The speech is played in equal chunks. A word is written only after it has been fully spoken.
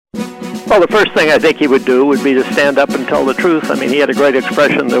Well, the first thing I think he would do would be to stand up and tell the truth. I mean, he had a great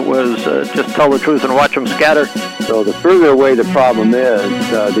expression that was just tell the truth and watch them scatter. So the further away the problem is,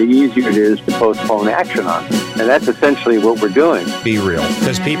 the easier it is to postpone action on it. And that's essentially what we're doing. Be real.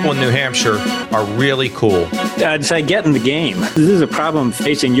 Because people in New Hampshire are really cool. I'd say get in the game. This is a problem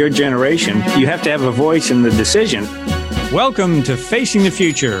facing your generation. You have to have a voice in the decision. Welcome to Facing the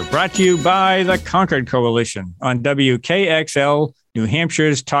Future, brought to you by the Concord Coalition on WKXL, New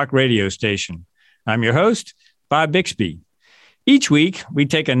Hampshire's talk radio station. I'm your host, Bob Bixby. Each week, we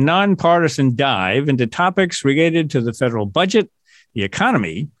take a nonpartisan dive into topics related to the federal budget, the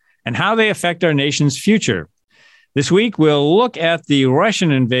economy, and how they affect our nation's future. This week, we'll look at the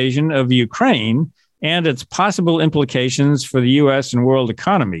Russian invasion of Ukraine and its possible implications for the U.S. and world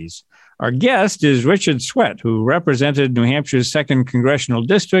economies. Our guest is Richard Sweat, who represented New Hampshire's 2nd Congressional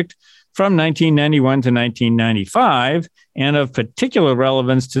District from 1991 to 1995, and of particular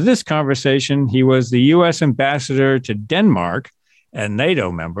relevance to this conversation, he was the U.S. ambassador to Denmark, a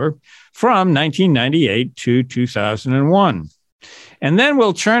NATO member, from 1998 to 2001. And then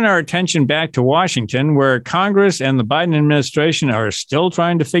we'll turn our attention back to Washington, where Congress and the Biden administration are still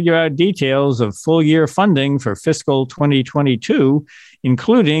trying to figure out details of full-year funding for fiscal 2022,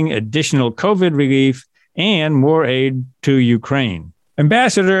 including additional COVID relief and more aid to Ukraine.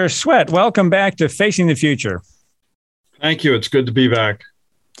 Ambassador Sweat, welcome back to Facing the Future. Thank you. It's good to be back.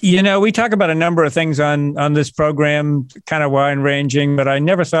 You know, we talk about a number of things on this program, kind of wide-ranging, but I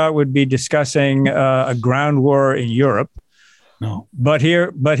never thought we'd be discussing a ground war in Europe. No, but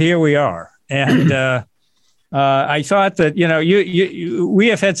here we are, and I thought that we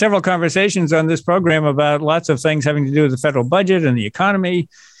have had several conversations on this program about lots of things having to do with the federal budget and the economy,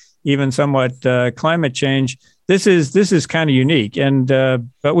 even somewhat climate change. This is kind of unique, and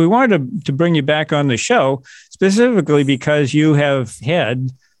but we wanted to bring you back on the show specifically because you have had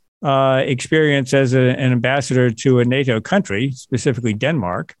experience as an ambassador to a NATO country, specifically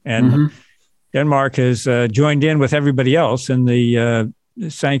Denmark, and Denmark has joined in with everybody else in the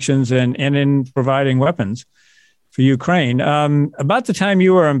sanctions and in providing weapons for Ukraine. About the time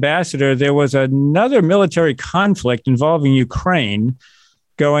you were ambassador, there was another military conflict involving Ukraine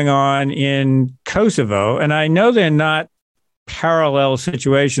going on in Kosovo. And I know they're not parallel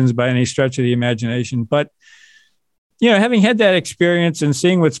situations by any stretch of the imagination, but, having had that experience and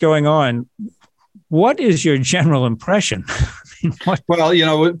seeing what's going on, what is your general impression?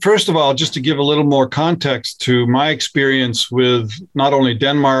 Well, first of all, just to give a little more context to my experience with not only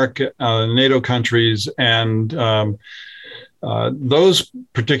Denmark, NATO countries, and those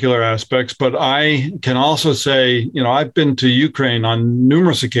particular aspects, but I can also say, I've been to Ukraine on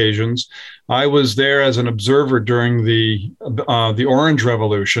numerous occasions. I was there as an observer during the Orange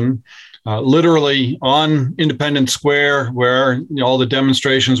Revolution. Literally on Independence Square, where all the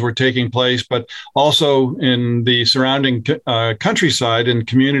demonstrations were taking place, but also in the surrounding countryside and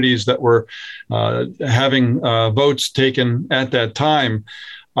communities that were having votes taken at that time.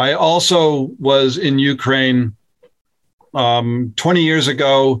 I also was in Ukraine 20 years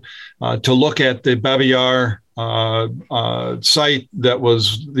ago to look at the Babi Yar site that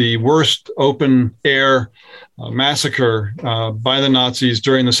was the worst open air massacre by the Nazis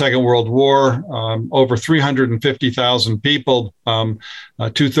during the Second World War. Over 350,000 people,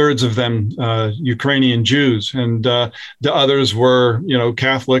 2/3 of them Ukrainian Jews, and the others were,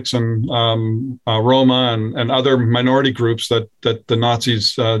 Catholics and Roma and other minority groups that the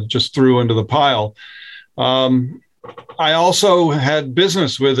Nazis just threw into the pile. I also had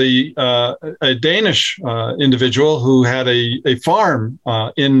business with a Danish individual who had a farm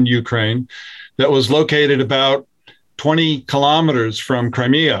in Ukraine that was located about 20 kilometers from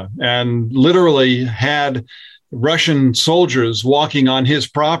Crimea, and literally had Russian soldiers walking on his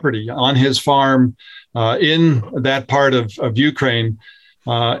property, on his farm in that part of Ukraine.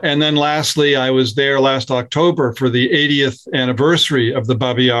 And then lastly, I was there last October for the 80th anniversary of the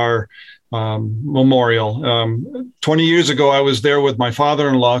Babi Yar memorial. 20 years ago, I was there with my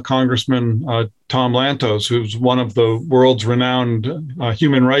father-in-law, Congressman Tom Lantos, who's one of the world's renowned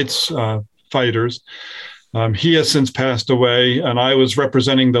human rights fighters. He has since passed away, and I was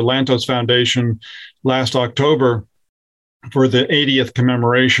representing the Lantos Foundation last October for the 80th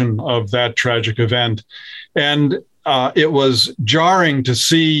commemoration of that tragic event. And it was jarring to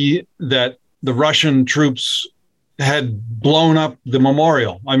see that the Russian troops had blown up the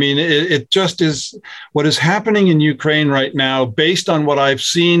memorial. I mean, it just is what is happening in Ukraine right now, based on what I've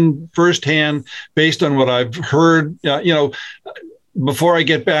seen firsthand, based on what I've heard. Before I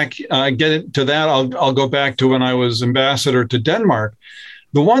get into that, I'll go back to when I was ambassador to Denmark.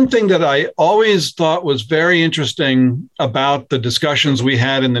 The one thing that I always thought was very interesting about the discussions we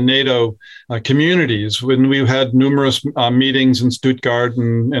had in the NATO communities, when we had numerous meetings in Stuttgart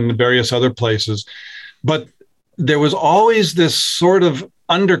and various other places, but there was always this sort of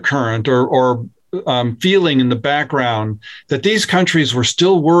undercurrent or feeling in the background that these countries were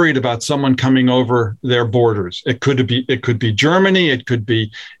still worried about someone coming over their borders. It could be Germany, it could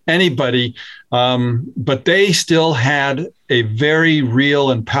be anybody, but they still had a very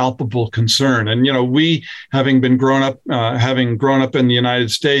real and palpable concern. And we, having grown up in the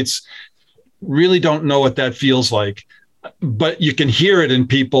United States, really don't know what that feels like, but you can hear it in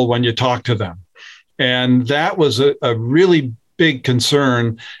people when you talk to them. And that was a really big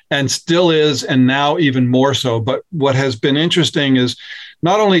concern, and still is, and now even more so. But what has been interesting is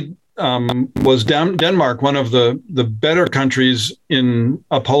not only was Denmark one of the better countries in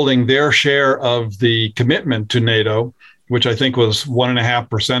upholding their share of the commitment to NATO, which I think was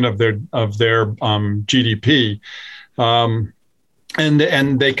 1.5% of their GDP.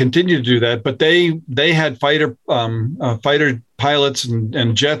 And they continue to do that, but they had fighter pilots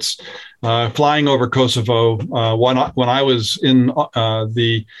and jets flying over Kosovo when I was in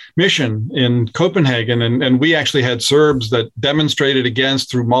the mission in Copenhagen, and we actually had Serbs that demonstrated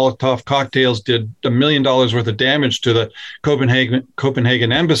against, through Molotov cocktails, did $1 million worth of damage to the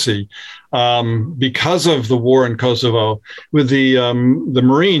Copenhagen embassy because of the war in Kosovo, with the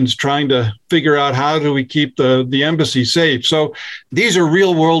Marines trying to figure out how do we keep the embassy safe. So these are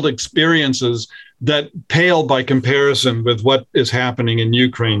real world experiences that pale by comparison with what is happening in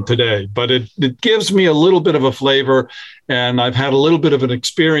Ukraine today. But it gives me a little bit of a flavor, and I've had a little bit of an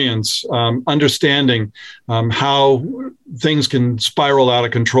experience understanding how things can spiral out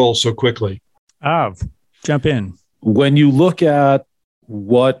of control so quickly. Jump in. When you look at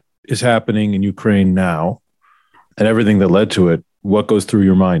what is happening in Ukraine now and everything that led to it, what goes through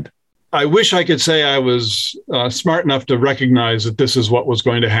your mind? I wish I could say I was smart enough to recognize that this is what was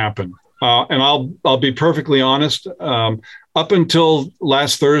going to happen. And I'll be perfectly honest. Up until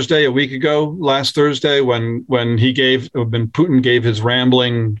last Thursday, a week ago, when Putin gave his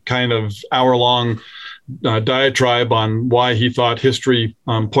rambling kind of hour-long diatribe on why he thought history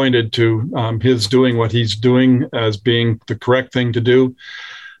pointed to his doing what he's doing as being the correct thing to do.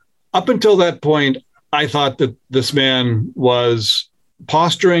 Up until that point, I thought that this man was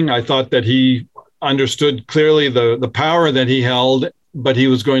posturing. I thought that he understood clearly the power that he held, but he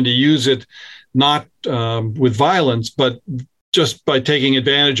was going to use it not with violence, but just by taking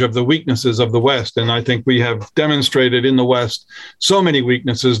advantage of the weaknesses of the West. And I think we have demonstrated in the West so many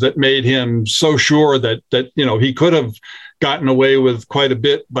weaknesses that made him so sure that he could have gotten away with quite a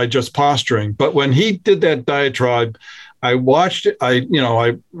bit by just posturing. But when he did that diatribe, I watched it. I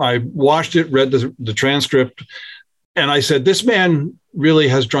watched it, read the transcript, and I said, this man really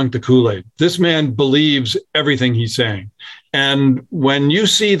has drunk the Kool-Aid. This man believes everything he's saying. And when you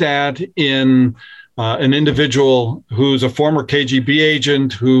see that in an individual who's a former KGB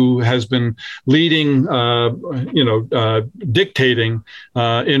agent who has been leading, dictating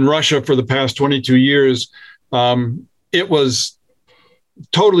in Russia for the past 22 years, it was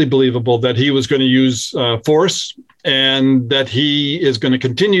totally believable that he was going to use force, and that he is going to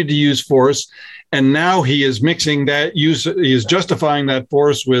continue to use force. And now he is mixing that use, he is justifying that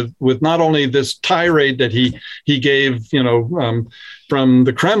force with not only this tirade that he gave, from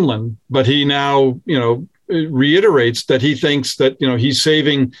the Kremlin, but he now, reiterates that he thinks that, he's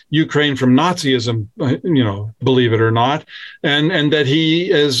saving Ukraine from Nazism, believe it or not, and that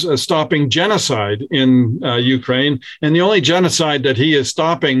he is stopping genocide in Ukraine. And the only genocide that he is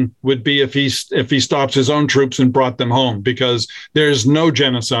stopping would be if he stops his own troops and brought them home, because there's no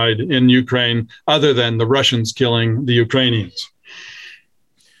genocide in Ukraine other than the Russians killing the Ukrainians.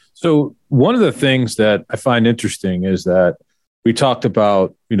 So one of the things that I find interesting is that we talked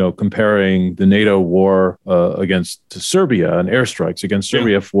about, comparing the NATO war against Serbia and airstrikes against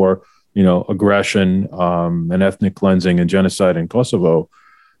Serbia for, aggression and ethnic cleansing and genocide in Kosovo,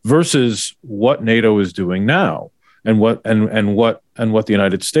 versus what NATO is doing now and what the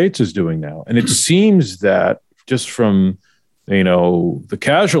United States is doing now. And it seems that just from, the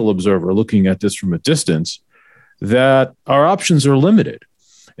casual observer looking at this from a distance, that our options are limited.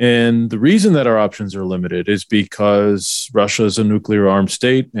 And the reason that our options are limited is because Russia is a nuclear armed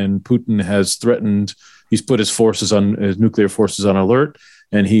state, and Putin has threatened, he's put his nuclear forces on alert,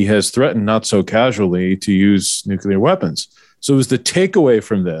 and he has threatened not so casually to use nuclear weapons. So is the takeaway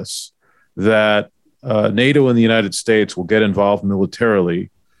from this that NATO and the United States will get involved militarily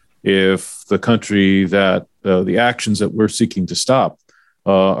if the country that the actions that we're seeking to stop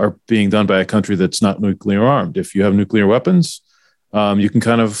are being done by a country that's not nuclear armed? If you have nuclear weapons, you can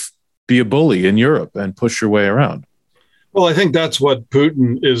kind of be a bully in Europe and push your way around. Well, I think that's what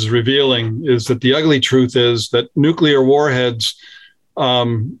Putin is revealing, is that the ugly truth is that nuclear warheads,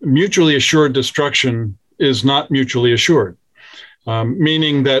 mutually assured destruction is not mutually assured,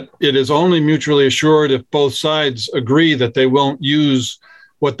 meaning that it is only mutually assured if both sides agree that they won't use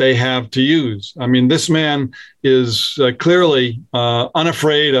what they have to use. I mean, this man is clearly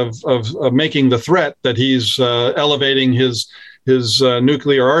unafraid of making the threat that he's elevating his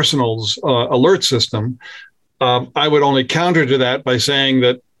nuclear arsenal's alert system. I would only counter to that by saying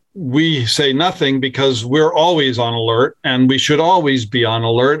that we say nothing because we're always on alert, and we should always be on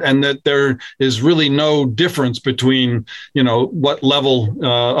alert, and that there is really no difference between, what level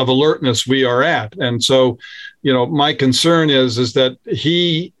of alertness we are at. And so, my concern is that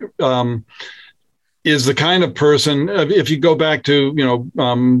he is the kind of person, if you go back to,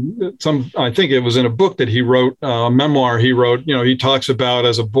 I think it was in a book that he wrote, a memoir he wrote, he talks about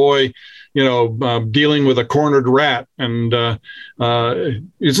as a boy, dealing with a cornered rat. And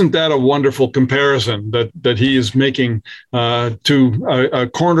isn't that a wonderful comparison that he is making to a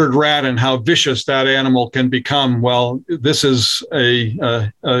cornered rat and how vicious that animal can become? Well, this is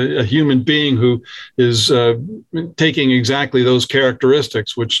a human being who is taking exactly those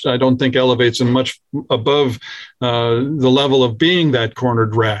characteristics, which I don't think elevates him much above the level of being that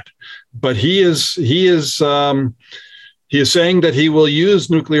cornered rat. But he is saying that he will use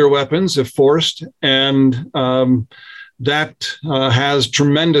nuclear weapons if forced, and that has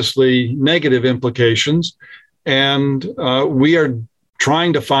tremendously negative implications. And we are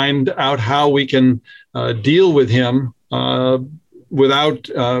trying to find out how we can deal with him without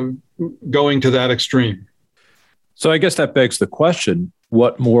going to that extreme. So I guess that begs the question,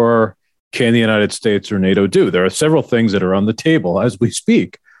 what more can the United States or NATO do? There are several things that are on the table as we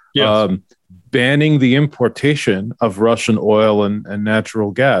speak. Yes. Banning the importation of Russian oil and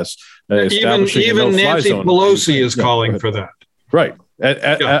natural gas. Even Nancy Pelosi is calling for that. Right,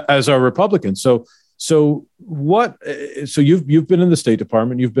 as are Republicans. So what? So you've been in the State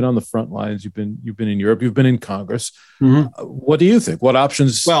Department, you've been on the front lines, you've been in Europe, you've been in Congress. Mm-hmm. What do you think? What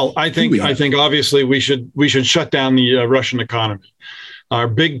options? Well, I think obviously we should shut down the Russian economy. Our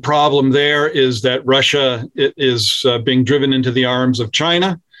big problem there is that Russia is being driven into the arms of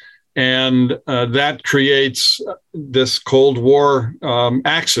China. And that creates this Cold War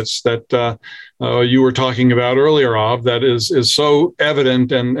axis that you were talking about earlier, that is so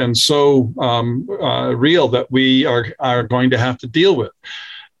evident and so real that we are going to have to deal with.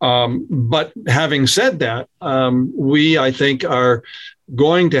 But having said that, we, I think, are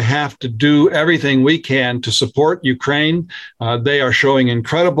going to have to do everything we can to support Ukraine. They are showing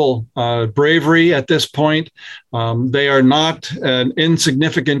incredible bravery at this point. They are not an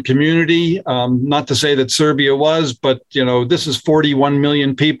insignificant community, not to say that Serbia was, but this is 41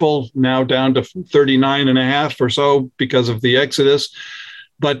 million people, now down to 39 and a half or so because of the exodus.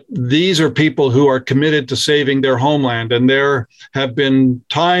 But these are people who are committed to saving their homeland. And there have been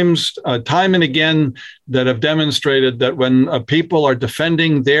times, time and again, that have demonstrated that when people are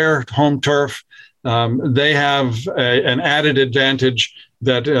defending their home turf, they have an added advantage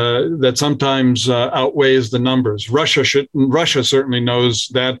that sometimes outweighs the numbers. Russia certainly knows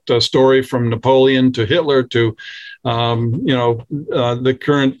that story, from Napoleon to Hitler to the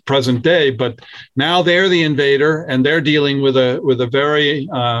current present day. But now they're the invader, and they're dealing with a very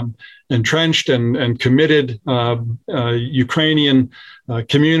entrenched and committed Ukrainian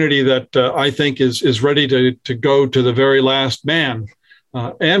community that I think is ready to go to the very last man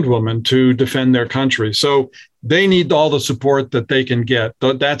and woman to defend their country. So they need all the support that they can get.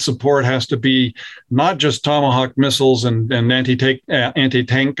 That support has to be not just Tomahawk missiles and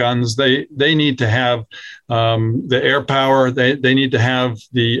anti-tank guns. They need to have the air power. They need to have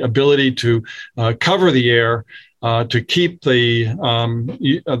the ability to cover the air to keep the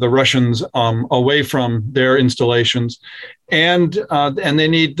Russians away from their installations, and they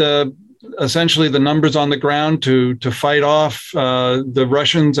need essentially the numbers on the ground to fight off the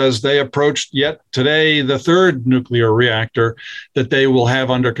Russians as they approach yet today the third nuclear reactor that they will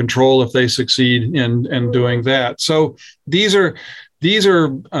have under control if they succeed in doing that. So these are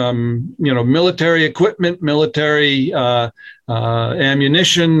military equipment, military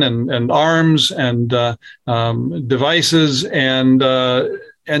ammunition and arms and devices,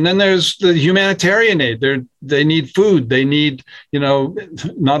 and then there's the humanitarian aid. They need food. They need,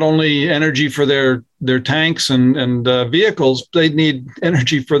 not only energy for their tanks and vehicles, they need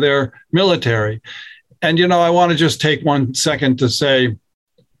energy for their military. And, I want to just take 1 second to say,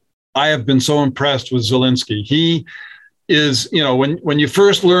 I have been so impressed with Zelensky. He is, when you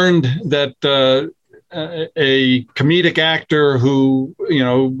first learned that a comedic actor who,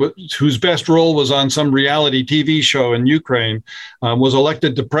 whose best role was on some reality TV show in Ukraine, was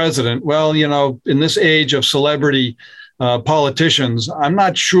elected to president. Well, in this age of celebrity politicians, I'm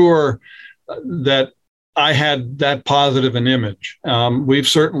not sure that I had that positive an image. We've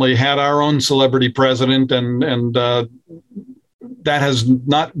certainly had our own celebrity president, and that has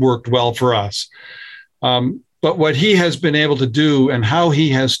not worked well for us. But what he has been able to do and how he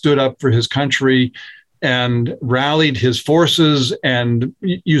has stood up for his country and rallied his forces, and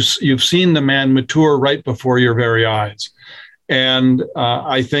you've seen the man mature right before your very eyes. And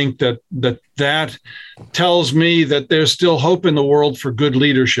I think that tells me that there's still hope in the world for good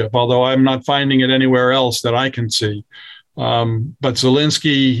leadership, although I'm not finding it anywhere else that I can see. But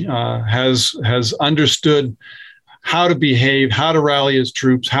Zelensky has understood how to behave, how to rally his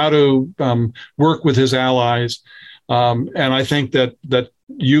troops, how to work with his allies. And I think that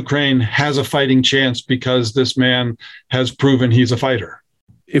Ukraine has a fighting chance because this man has proven he's a fighter.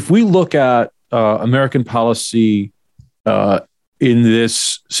 If we look at American policy in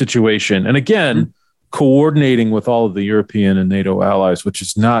this situation, and again, coordinating with all of the European and NATO allies, which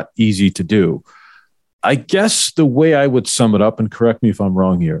is not easy to do, I guess the way I would sum it up, and correct me if I'm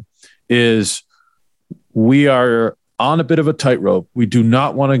wrong here, is we are on a bit of a tightrope. We do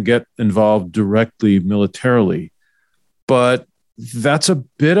not want to get involved directly militarily, but that's a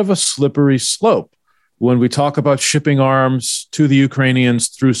bit of a slippery slope. When we talk about shipping arms to the Ukrainians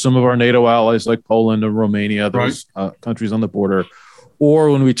through some of our NATO allies like Poland or Romania, those countries on the border,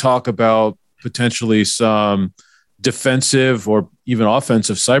 or when we talk about potentially some defensive or even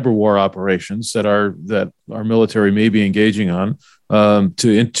offensive cyber war operations that our military may be engaging on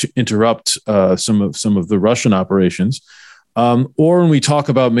to interrupt some of the Russian operations, or when we talk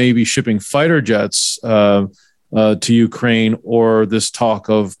about maybe shipping fighter jets to Ukraine, or this talk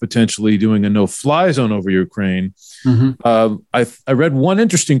of potentially doing a no-fly zone over Ukraine. Mm-hmm. I read one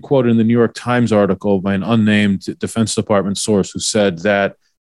interesting quote in the New York Times article by an unnamed Defense Department source who said that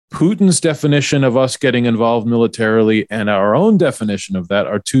Putin's definition of us getting involved militarily and our own definition of that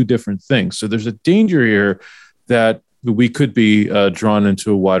are two different things. So there's a danger here that we could be drawn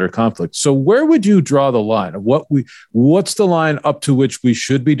into a wider conflict. So where would you draw the line? What's the line up to which we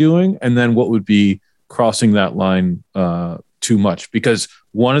should be doing, and then what would be crossing that line too much? Because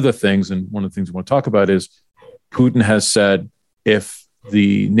one of the things we want to talk about is Putin has said if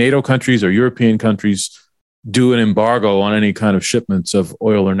the NATO countries or European countries do an embargo on any kind of shipments of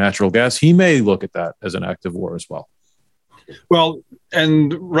oil or natural gas, he may look at that as an act of war as well. Well,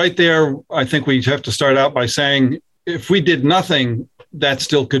 and right there, I think we have to start out by saying if we did nothing, that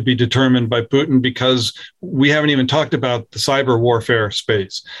still could be determined by Putin, because we haven't even talked about the cyber warfare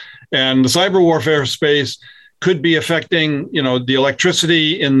space. And the cyber warfare space could be affecting, the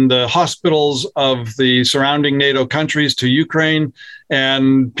electricity in the hospitals of the surrounding NATO countries to Ukraine,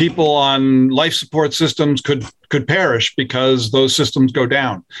 and people on life support systems could perish because those systems go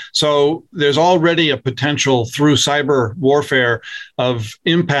down. So there's already a potential through cyber warfare of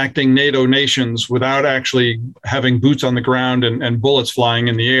impacting NATO nations without actually having boots on the ground and bullets flying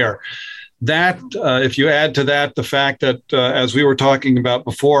in the air. That, if you add to that the fact that, as we were talking about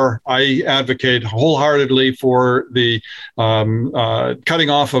before, I advocate wholeheartedly for the cutting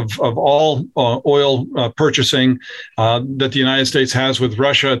off of all oil purchasing that the United States has with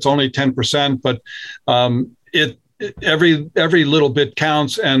Russia. It's only 10%, but every little bit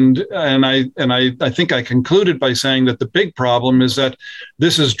counts. And I think I concluded by saying that the big problem is that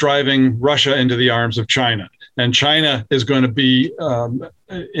this is driving Russia into the arms of China. And China is going to be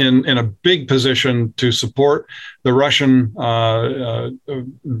in a big position to support the Russian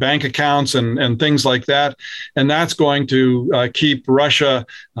bank accounts and things like that. And that's going to keep Russia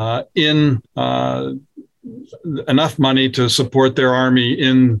in enough money to support their army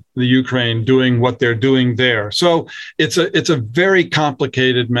in the Ukraine doing what they're doing there. So it's a very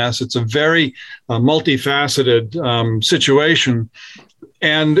complicated mess. It's a very multifaceted situation.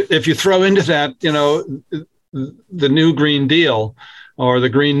 And if you throw into that, the new Green Deal or the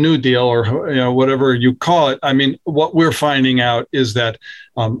Green New Deal or whatever you call it, I mean, what we're finding out is that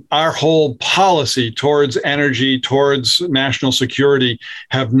our whole policy towards energy, towards national security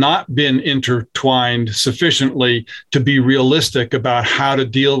have not been intertwined sufficiently to be realistic about how to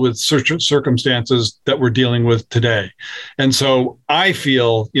deal with circumstances that we're dealing with today. And so I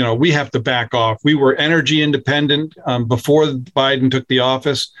feel, we have to back off. We were energy independent before Biden took the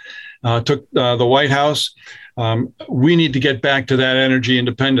office. Took the White House. we need to get back to that energy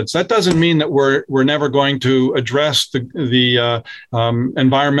independence. That doesn't mean that we're never going to address the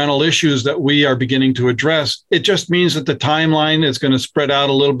environmental issues that we are beginning to address. It just means that the timeline is going to spread out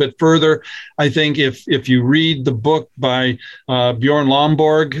a little bit further. I think if you read the book by Bjorn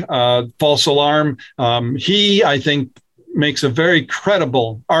Lomborg, False Alarm, he, I think, makes a very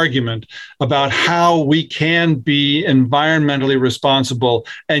credible argument about how we can be environmentally responsible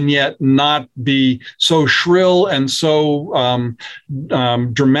and yet not be so shrill and so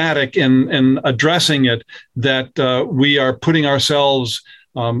dramatic in addressing it that we are putting ourselves,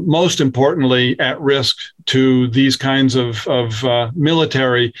 most importantly, at risk to these kinds of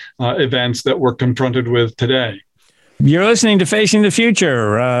military events that we're confronted with today. You're listening to Facing the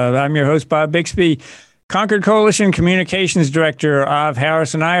Future. I'm your host, Bob Bixby. Concord Coalition Communications Director Av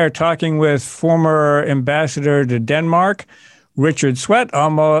Harris and I are talking with former ambassador to Denmark, Richard Sweat,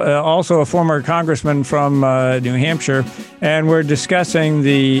 also a former congressman from New Hampshire, and we're discussing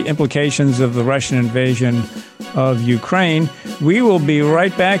the implications of the Russian invasion of Ukraine. We will be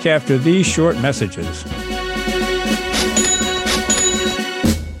right back after these short messages.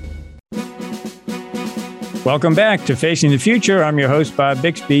 Welcome back to Facing the Future. I'm your host, Bob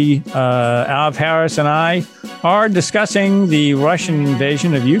Bixby. Av Harris and I are discussing the Russian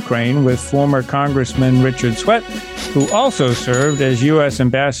invasion of Ukraine with former Congressman Richard Sweat, who also served as U.S.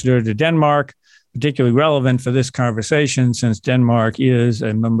 ambassador to Denmark, particularly relevant for this conversation since Denmark is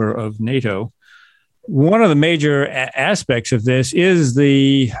a member of NATO. One of the major aspects of this is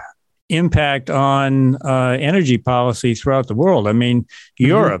the impact on energy policy throughout the world. I mean,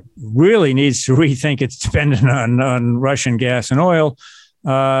 Europe really needs to rethink its dependence on Russian gas and oil.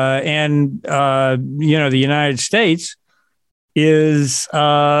 And the United States is,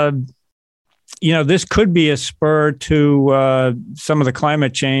 this could be a spur to some of the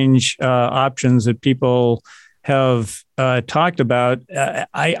climate change options that people have talked about.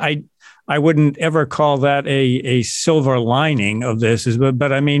 I wouldn't ever call that a silver lining of this,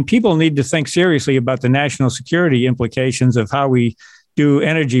 but I mean, people need to think seriously about the national security implications of how we do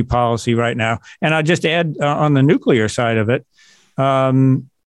energy policy right now. And I'll just add on the nuclear side of it,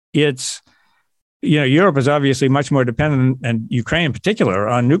 it's, Europe is obviously much more dependent, and Ukraine in particular,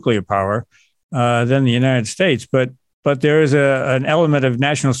 on nuclear power than the United States. But there is an element of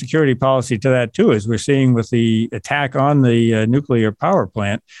national security policy to that, too, as we're seeing with the attack on the nuclear power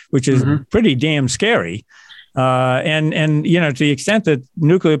plant, which is pretty damn scary. And to the extent that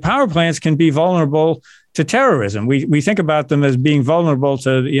nuclear power plants can be vulnerable to terrorism. We think about them as being vulnerable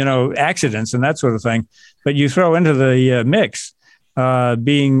to, accidents and that sort of thing. But you throw into the mix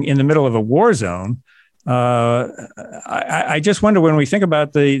being in the middle of a war zone. I just wonder, when we think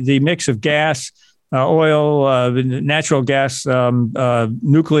about the mix of gas, oil, natural gas,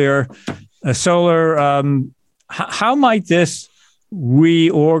 nuclear, solar. How might this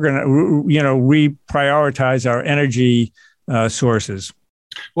reprioritize our energy sources?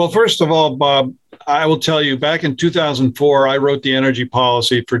 Well, first of all, Bob, I will tell you, back in 2004, I wrote the energy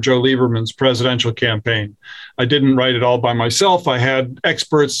policy for Joe Lieberman's presidential campaign. I didn't write it all by myself. I had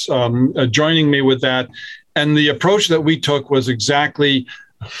experts joining me with that. And the approach that we took was exactly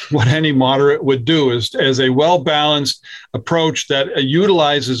what any moderate would do, is as a well-balanced approach that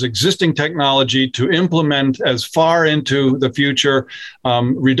utilizes existing technology to implement as far into the future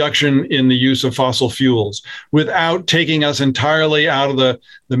reduction in the use of fossil fuels without taking us entirely out of the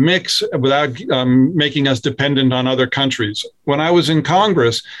mix, without making us dependent on other countries. When I was in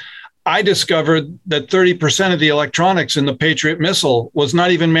Congress, I discovered that 30% of the electronics in the Patriot missile was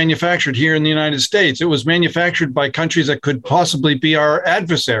not even manufactured here in the United States. It was manufactured by countries that could possibly be our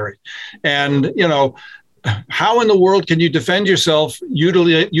adversary. And, how in the world can you defend yourself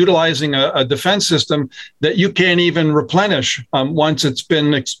utilizing a defense system that you can't even replenish once it's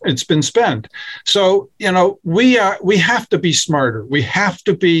been spent? So, we have to be smarter. We have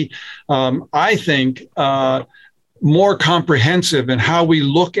to be, I think, more comprehensive in how we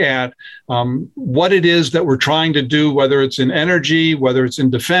look at what it is that we're trying to do, whether it's in energy, whether it's in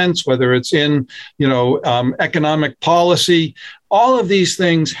defense, whether it's in, economic policy. All of these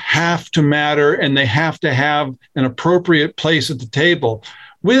things have to matter, and they have to have an appropriate place at the table,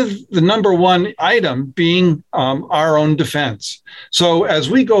 with the number one item being our own defense. So as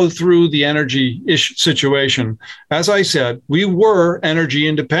we go through the energy situation, as I said, we were energy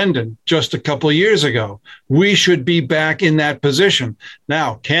independent just a couple of years ago. We should be back in that position.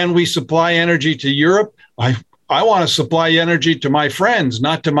 Now, can we supply energy to Europe? I want to supply energy to my friends,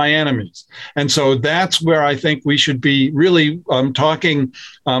 not to my enemies. And so that's where I think we should be really talking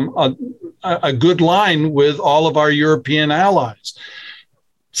a good line with all of our European allies.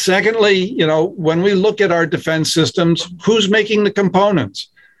 Secondly, when we look at our defense systems, who's making the components?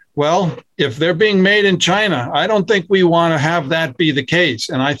 Well, if they're being made in China, I don't think we want to have that be the case.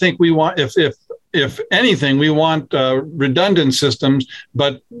 And I think we want, if anything, we want redundant systems,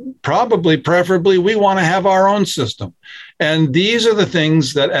 but preferably, we want to have our own system. And these are the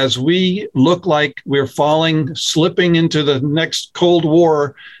things that, as we look like we're slipping into the next Cold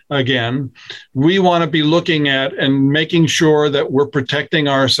War again, we want to be looking at and making sure that we're protecting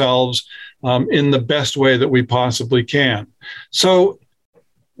ourselves in the best way that we possibly can. So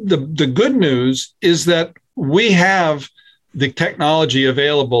the good news is that we have the technology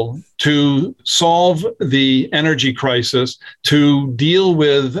available to solve the energy crisis, to deal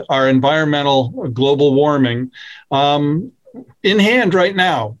with our environmental global warming in hand right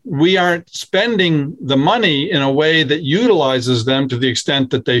now. We aren't spending the money in a way that utilizes them to the extent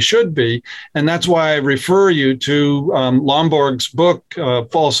that they should be. And that's why I refer you to Lomborg's book,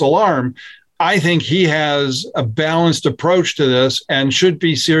 False Alarm. I think he has a balanced approach to this and should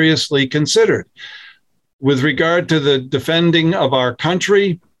be seriously considered. With regard to the defending of our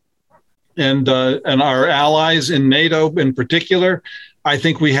country and our allies in NATO in particular, I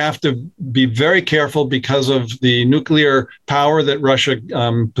think we have to be very careful because of the nuclear power that Russia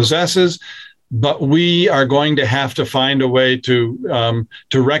possesses. But we are going to have to find a way to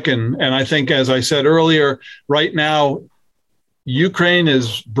reckon. And I think, as I said earlier, right now, Ukraine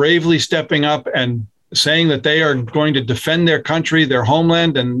is bravely stepping up and saying that they are going to defend their country, their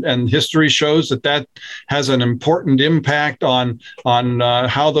homeland, and history shows that has an important impact on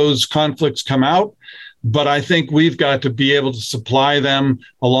how those conflicts come out. But I think we've got to be able to supply them,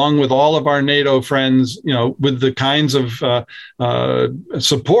 along with all of our NATO friends, with the kinds of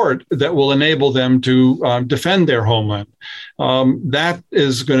support that will enable them to defend their homeland. That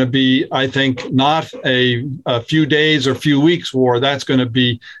is going to be, I think, not a few days or few weeks war. That's going to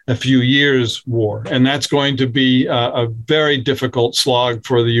be a few years war. And that's going to be a very difficult slog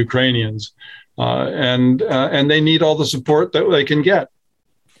for the Ukrainians. And they need all the support that they can get.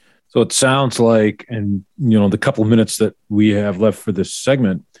 So it sounds like, and the couple of minutes that we have left for this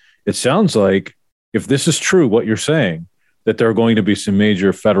segment, it sounds like, if this is true, what you're saying, that there are going to be some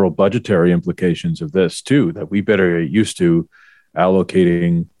major federal budgetary implications of this too, that we better get used to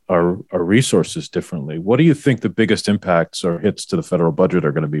allocating our resources differently. What do you think the biggest impacts or hits to the federal budget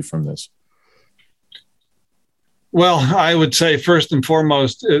are going to be from this? Well, I would say first and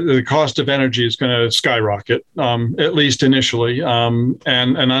foremost, the cost of energy is going to skyrocket, at least initially. And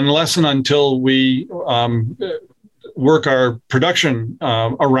unless and until we work our production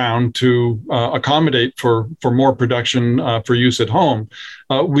around to accommodate for more production for use at home,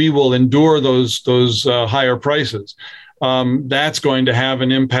 we will endure those higher prices. That's going to have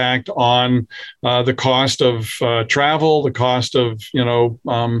an impact on the cost of travel, the cost of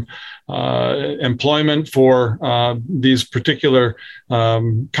employment for these particular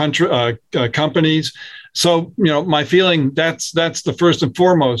companies. So, my feeling that's the first and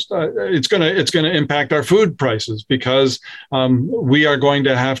foremost. It's going to impact our food prices because we are going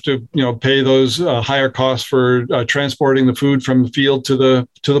to have to pay those higher costs for transporting the food from the field to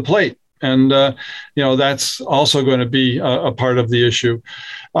the plate. And, that's also going to be a part of the issue.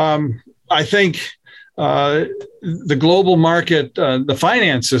 I think the global market, the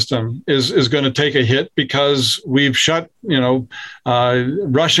finance system is going to take a hit because we've shut,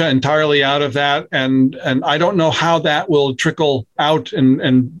 Russia entirely out of that. And I don't know how that will trickle out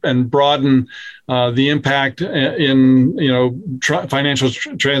and broaden the impact in, financial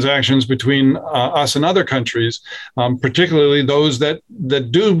transactions between us and other countries, particularly those that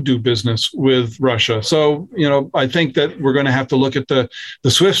do business with Russia. So, I think that we're going to have to look at the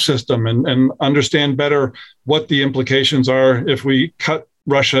SWIFT system and understand better what the implications are if we cut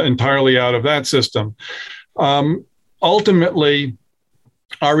Russia entirely out of that system. Ultimately,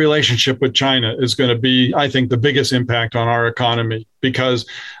 our relationship with China is going to be, I think, the biggest impact on our economy because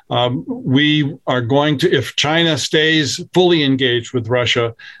we are going to, if China stays fully engaged with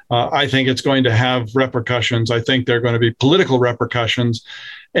Russia, I think it's going to have repercussions. I think there are going to be political repercussions.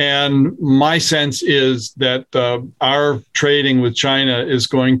 And my sense is that our trading with China is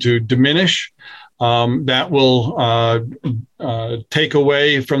going to diminish. That will take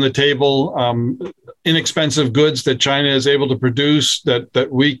away from the table inexpensive goods that China is able to produce that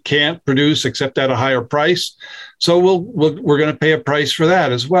we can't produce except at a higher price. So we're going to pay a price for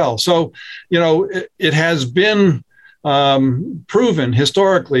that as well. So, it has been proven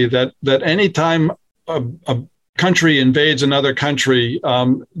historically that any time a country invades another country,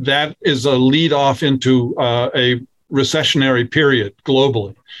 that is a lead off into a recessionary period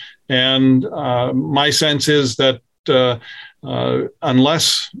globally. And my sense is that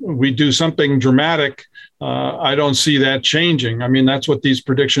unless we do something dramatic, I don't see that changing. I mean, that's what these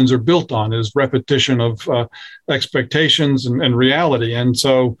predictions are built on, is repetition of expectations and reality. And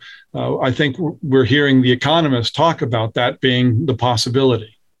so I think we're hearing the economists talk about that being the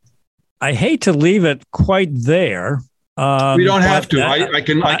possibility. I hate to leave it quite there. We don't have to. I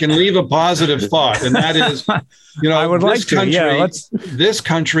can leave a positive thought, and that is, I would like to. This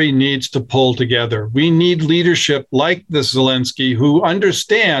country needs to pull together. We need leadership like the Zelensky, who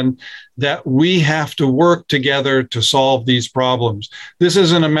understand that we have to work together to solve these problems. This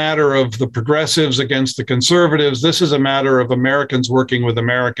isn't a matter of the progressives against the conservatives. This is a matter of Americans working with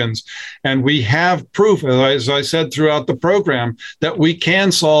Americans. And we have proof, as I said throughout the program, that we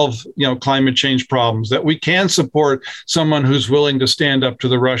can solve, climate change problems, that we can support someone who's willing to stand up to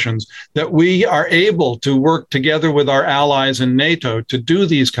the Russians, that we are able to work together with our allies in NATO to do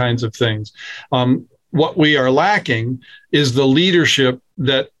these kinds of things. What we are lacking is the leadership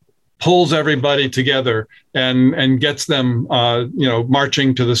that pulls everybody together and gets them,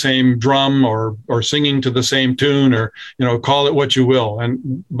 marching to the same drum or singing to the same tune, or, call it what you will.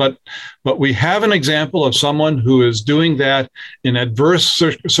 But we have an example of someone who is doing that in adverse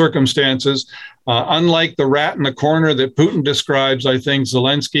circumstances. Unlike the rat in the corner that Putin describes, I think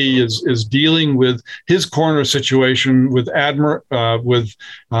Zelensky is dealing with his corner situation with admiration.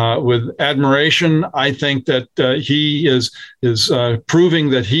 I think that he is proving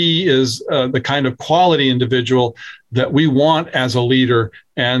that he is the kind of quality individual that we want as a leader,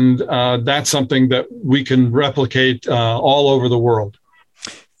 and that's something that we can replicate all over the world.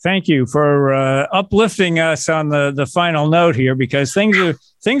 Thank you for uplifting us on the final note here, because things are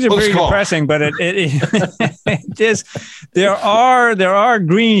pretty depressing, but it is, there are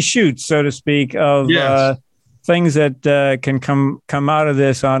green shoots, so to speak, of things that can come out of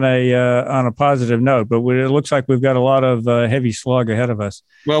this on a positive note. But it looks like we've got a lot of heavy slog ahead of us.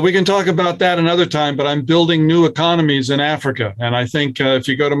 Well, we can talk about that another time, but I'm building new economies in Africa, and I think if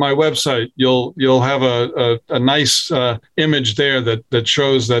you go to my website, you'll have a nice image there that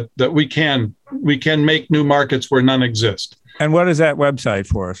shows that we can make new markets where none exist. And what is that website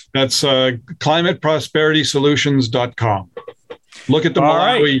for us? That's climateprosperitysolutions.com. Look at the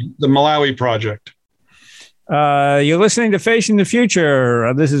Malawi project. You're listening to Facing the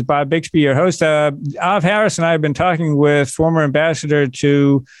Future. This is Bob Bixby, your host. Av Harris and I have been talking with former ambassador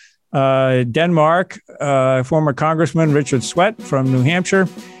to Denmark, former Congressman Richard Sweat from New Hampshire.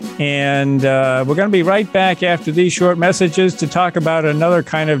 And we're going to be right back after these short messages to talk about another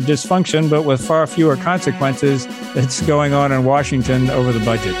kind of dysfunction, but with far fewer consequences, that's going on in Washington over the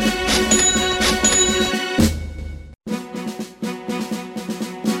budget.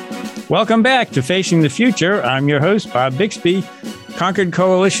 Welcome back to Facing the Future. I'm your host, Bob Bixby. Concord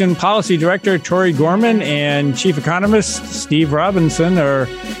Coalition Policy Director Tori Gorman and Chief Economist Steve Robinson are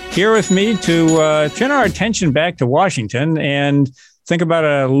here with me to turn our attention back to Washington and think about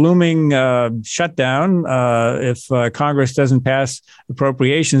a looming shutdown if Congress doesn't pass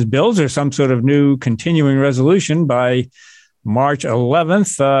appropriations bills or some sort of new continuing resolution by March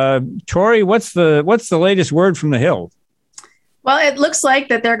 11th. Tori, what's the latest word from the Hill? Well, it looks like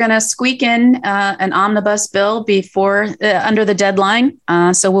that they're going to squeak in an omnibus bill before under the deadline.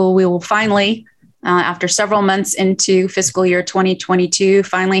 So we will finally, after several months into fiscal year 2022,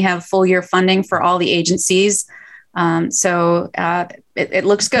 finally have full year funding for all the agencies. So it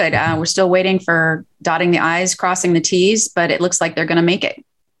looks good. We're still waiting for dotting the I's, crossing the T's, but it looks like they're going to make it.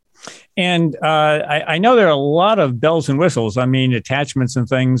 And I know there are a lot of bells and whistles. I mean, attachments and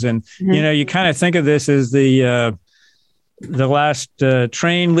things. And, you kind of think of this as the last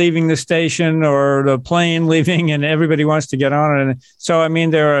train leaving the station or the plane leaving, and everybody wants to get on it. And so, I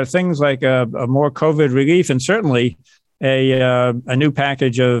mean, there are things like a more COVID relief and certainly a new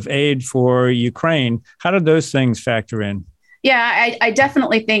package of aid for Ukraine. How did those things factor in? Yeah, I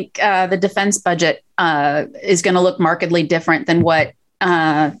definitely think the defense budget is going to look markedly different than what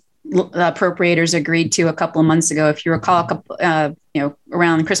the appropriators agreed to a couple of months ago. If you recall,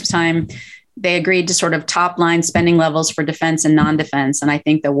 around Christmas time, they agreed to sort of top line spending levels for defense and non-defense. And I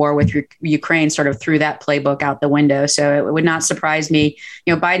think the war with Ukraine sort of threw that playbook out the window. So it would not surprise me.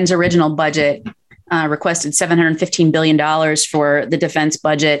 Biden's original budget requested $715 billion for the defense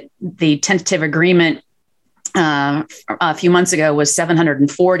budget. The tentative agreement a few months ago was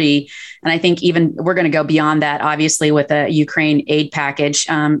 740. And I think even we're going to go beyond that, obviously, with a Ukraine aid package.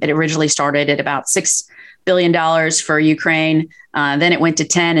 It originally started at about $6 billion for Ukraine. Then it went to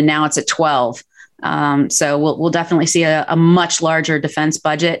 10 and now it's at 12. So we'll definitely see a much larger defense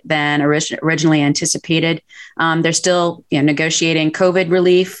budget than originally anticipated. They're still negotiating COVID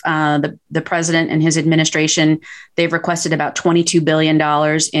relief. The president and his administration, they've requested about $22 billion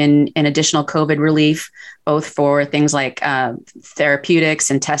in additional COVID relief, both for things like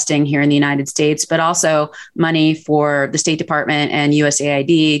therapeutics and testing here in the United States, but also money for the State Department and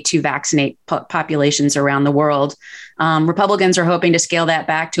USAID to vaccinate populations around the world. Republicans are hoping to scale that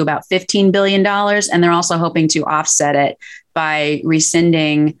back to about $15 billion, and they're also hoping to offset it by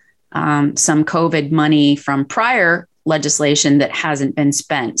rescinding some COVID money from prior legislation that hasn't been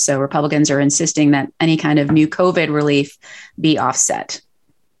spent. So Republicans are insisting that any kind of new COVID relief be offset.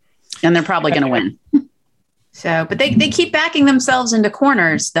 And they're probably going to win. So, but they keep backing themselves into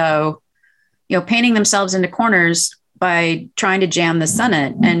corners, though, painting themselves into corners by trying to jam the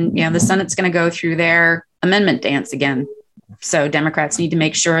Senate. And, the Senate's going to go through their amendment dance again. So Democrats need to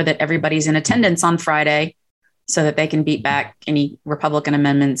make sure that everybody's in attendance on Friday so that they can beat back any Republican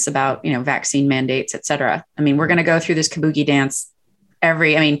amendments about, vaccine mandates, et cetera. I mean, we're going to go through this kabuki dance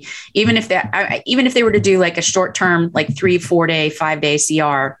even if they were to do like a short term, like 3-4 day, 5 day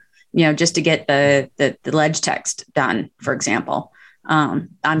CR, just to get the ledge text done, for example.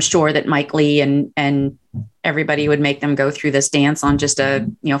 I'm sure that Mike Lee and everybody would make them go through this dance on just a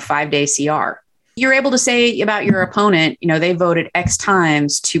 5 day CR. You're able to say about your opponent, they voted X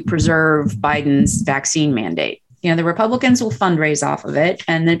times to preserve Biden's vaccine mandate. The Republicans will fundraise off of it,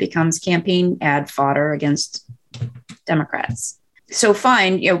 and then it becomes campaign ad fodder against Democrats. So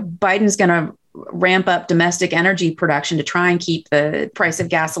fine, Biden's going to ramp up domestic energy production to try and keep the price of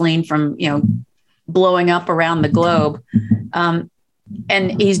gasoline from, blowing up around the globe.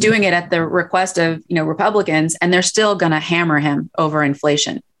 And he's doing it at the request of, Republicans, and they're still going to hammer him over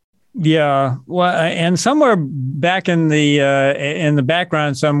inflation. Yeah. Well, and somewhere back in the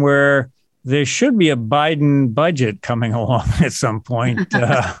background somewhere, there should be a Biden budget coming along at some point.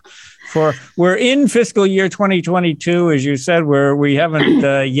 We're in fiscal year 2022, as you said, where we haven't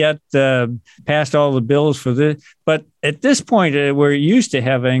yet passed all the bills for this. But at this point, we're used to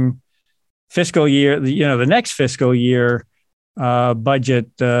having fiscal year, the next fiscal year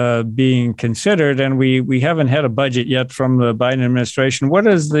budget being considered, and we haven't had a budget yet from the Biden administration. What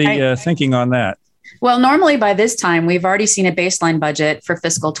is the thinking on that? Well, normally by this time, we've already seen a baseline budget for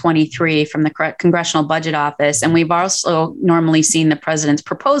fiscal 23 from the Congressional Budget Office, and we've also normally seen the president's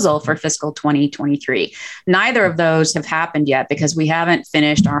proposal for fiscal 2023. Neither of those have happened yet because we haven't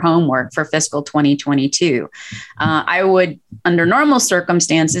finished our homework for fiscal 2022. I would, under normal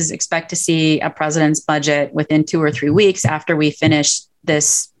circumstances, expect to see a president's budget within 2 or 3 weeks after we finish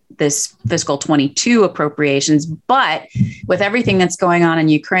this fiscal 22 appropriations. But with everything that's going on in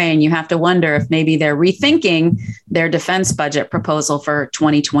Ukraine, you have to wonder if maybe they're rethinking their defense budget proposal for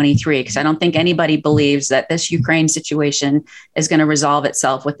 2023, because I don't think anybody believes that this Ukraine situation is going to resolve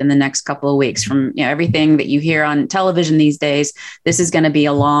itself within the next couple of weeks. From everything that you hear on television these days, this is going to be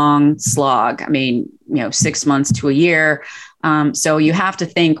a long slog. I mean, 6 months to a year. So you have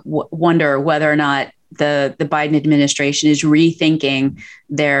to wonder whether or not the Biden administration is rethinking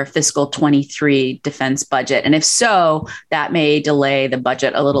their fiscal 23 defense budget. And if so, that may delay the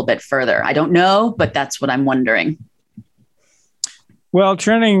budget a little bit further. I don't know, but that's what I'm wondering. Well,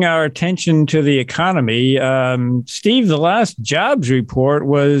 turning our attention to the economy, Steve, the last jobs report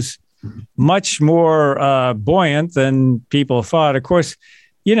was much more buoyant than people thought. Of course,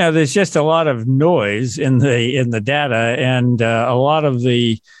 there's just a lot of noise in the data, and a lot of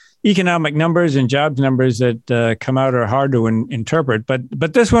the economic numbers and jobs numbers that come out are hard to interpret.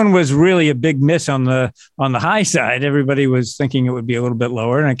 But this one was really a big miss on the high side. Everybody was thinking it would be a little bit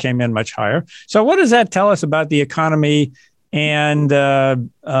lower, and it came in much higher. So what does that tell us about the economy and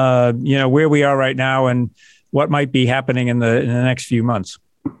where we are right now and what might be happening in the next few months?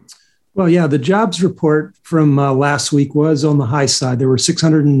 Well, yeah, the jobs report from last week was on the high side. There were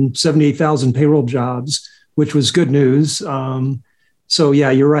 678,000 payroll jobs, which was good news. So,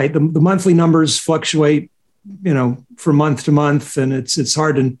 yeah, you're right. The monthly numbers fluctuate, from month to month, and it's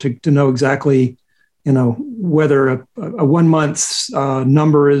hard to know exactly, whether a 1 month's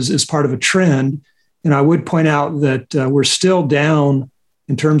number is part of a trend. And I would point out that we're still down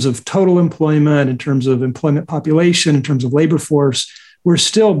in terms of total employment, in terms of employment population, in terms of labor force. We're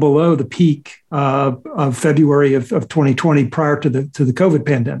still below the peak of February of 2020 prior to the COVID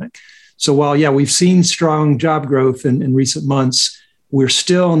pandemic. So while, yeah, we've seen strong job growth in recent months, we're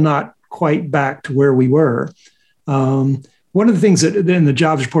still not quite back to where we were. One of the things that in the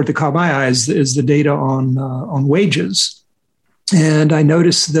jobs report that caught my eye is the data on wages. And I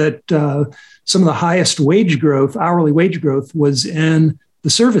noticed that some of the highest wage growth, hourly wage growth, was in the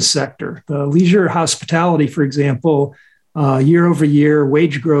service sector. The leisure hospitality, for example, year over year,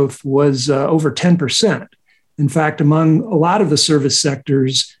 wage growth was over 10%. In fact, among a lot of the service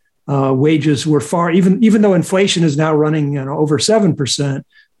sectors, wages were even though inflation is now running over 7%,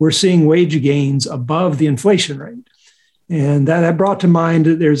 we're seeing wage gains above the inflation rate. And that brought to mind,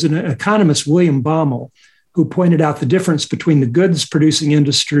 there's an economist, William Baumol, who pointed out the difference between the goods producing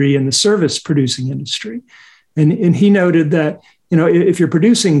industry and the service producing industry. And he noted that, if you're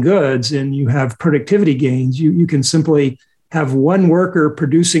producing goods and you have productivity gains, you can simply have one worker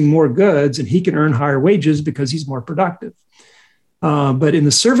producing more goods and he can earn higher wages because he's more productive. But in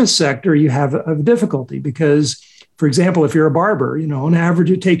the service sector, you have a difficulty because, for example, if you're a barber, on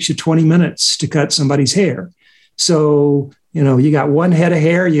average, it takes you 20 minutes to cut somebody's hair. So, you got one head of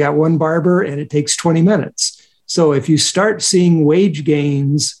hair, you got one barber, and it takes 20 minutes. So if you start seeing wage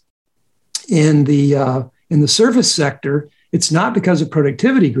gains in the service sector, it's not because of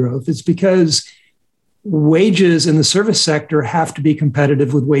productivity growth. It's because wages in the service sector have to be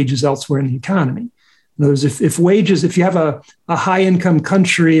competitive with wages elsewhere in the economy. In other words, if you have a high income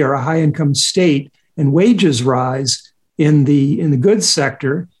country or a high income state and wages rise in the goods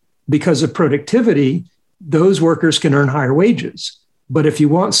sector because of productivity, those workers can earn higher wages. But if you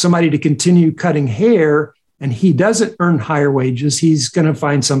want somebody to continue cutting hair and he doesn't earn higher wages, he's going to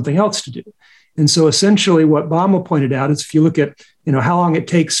find something else to do. And so essentially what Baumol pointed out is if you look at, how long it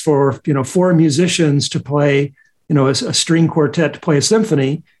takes for, 4 musicians to play, a string quartet to play a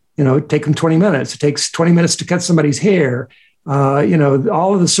symphony, it takes them 20 minutes. It takes 20 minutes to cut somebody's hair.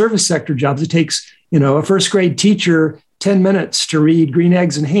 All of the service sector jobs, it takes, a first grade teacher 10 minutes to read Green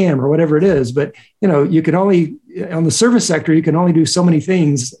Eggs and Ham or whatever it is. But, you can only, on the service sector, you can only do so many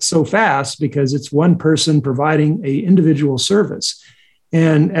things so fast because it's one person providing an individual service.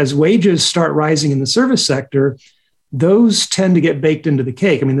 And as wages start rising in the service sector, those tend to get baked into the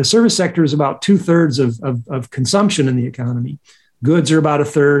cake. I mean, the service sector is about 2/3 of consumption in the economy. Goods are about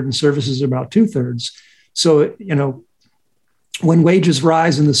 1/3 and services are about 2/3. So, when wages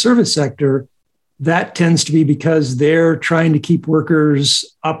rise in the service sector, that tends to be because they're trying to keep workers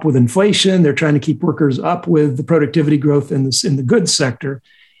up with inflation. They're trying to keep workers up with the productivity growth in the goods sector.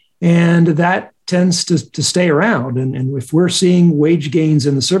 And that tends to stay around. And if we're seeing wage gains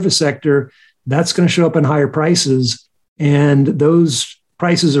in the service sector, that's going to show up in higher prices. And those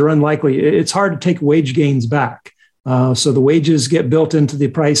prices are unlikely. It's hard to take wage gains back. So the wages get built into the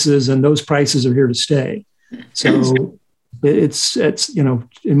prices and those prices are here to stay. So it's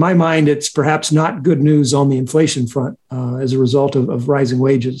in my mind, it's perhaps not good news on the inflation front as a result of rising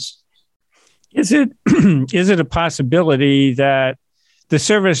wages. Is it a possibility that the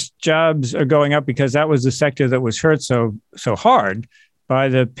service jobs are going up because that was the sector that was hurt so hard by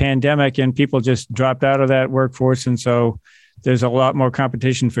the pandemic and people just dropped out of that workforce, and so there's a lot more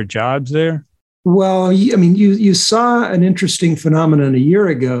competition for jobs there? Well, I mean, you saw an interesting phenomenon a year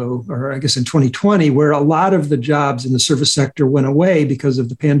ago, or I guess in 2020, where a lot of the jobs in the service sector went away because of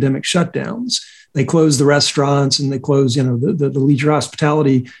the pandemic shutdowns. They closed the restaurants and they closed, the leisure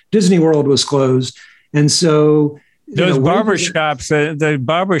hospitality. Disney World was closed. And so those barbershops, the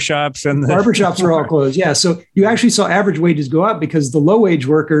barbershops were all closed. Yeah. So you actually saw average wages go up because the low wage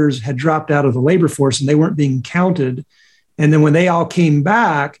workers had dropped out of the labor force and they weren't being counted. And then when they all came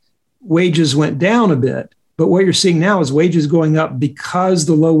back, wages went down a bit. But what you're seeing now is wages going up because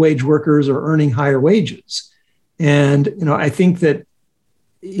the low wage workers are earning higher wages. And, I think that,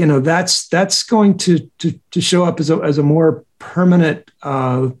 that's going to show up as a more permanent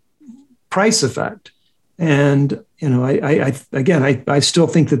price effect. And, I still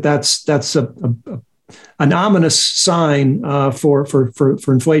think that's an ominous sign for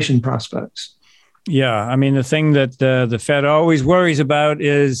inflation prospects. Yeah. I mean, the thing that the Fed always worries about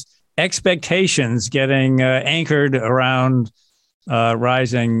is expectations getting anchored around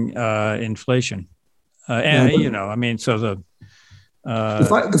rising inflation. The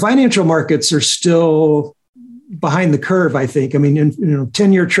financial markets are still behind the curve, I think. I mean,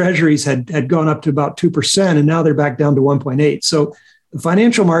 10-year treasuries had gone up to about 2%, and now they're back down to 1.8. So the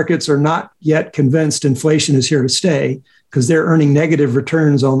financial markets are not yet convinced inflation is here to stay because they're earning negative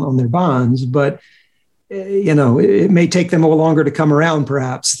returns on their bonds. But it may take them a little longer to come around,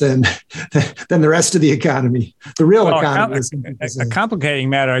 perhaps, than the rest of the economy. The real economy is a complicating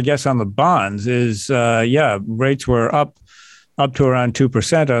matter, I guess, on the bonds is, rates were up to around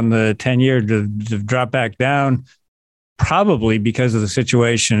 2% on the 10-year to drop back down, probably because of the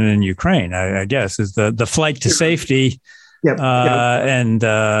situation in Ukraine. I guess is the flight to safety. Yep. And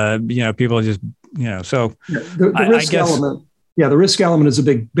people just so the risk element. Yeah, the risk element is a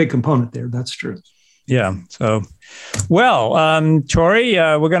big component there. That's true. Yeah. So, well, Tori,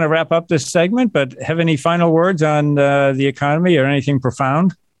 we're going to wrap up this segment, but have any final words on the economy or anything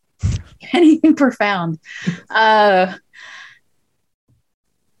profound? Anything profound? I'm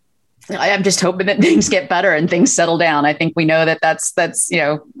just hoping that things get better and things settle down. I think we know that that's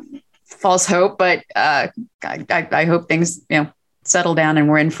false hope, but I hope things settle down and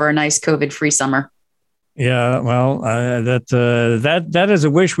we're in for a nice COVID-free summer. Yeah, well, that is a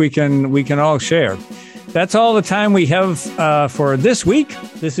wish we can all share. That's all the time we have for this week.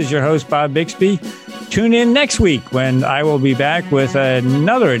 This is your host, Bob Bixby. Tune in next week when I will be back with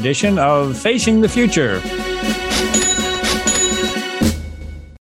another edition of Facing the Future.